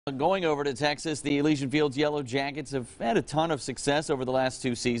Going over to Texas, the Elysian Fields Yellow Jackets have had a ton of success over the last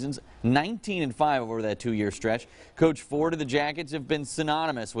two seasons, 19-5 over that two-year stretch. Coach Ford and the Jackets have been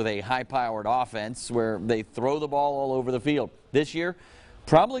synonymous with a high-powered offense where they throw the ball all over the field. This year,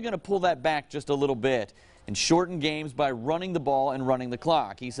 probably going to pull that back just a little bit and shorten games by running the ball and running the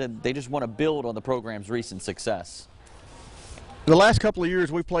clock. He said they just want to build on the program's recent success. The last couple of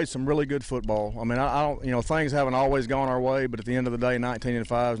years, we've played some really good football. I mean, I don't, things haven't always gone our way, but at the end of the day,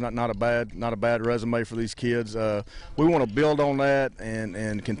 19-5 is not a bad resume for these kids. We want to build on that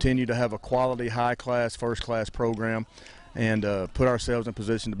and continue to have a quality, high-class, first-class program, and put ourselves in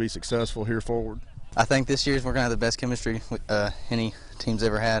position to be successful here forward. I think this year we're going to have the best chemistry any team's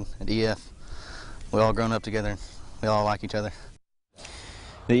ever had at EF. We all grown up together. We all like each other.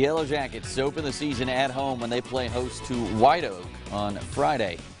 The Yellow Jackets open the season at home when they play host to White Oak on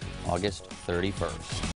Friday, August 31st.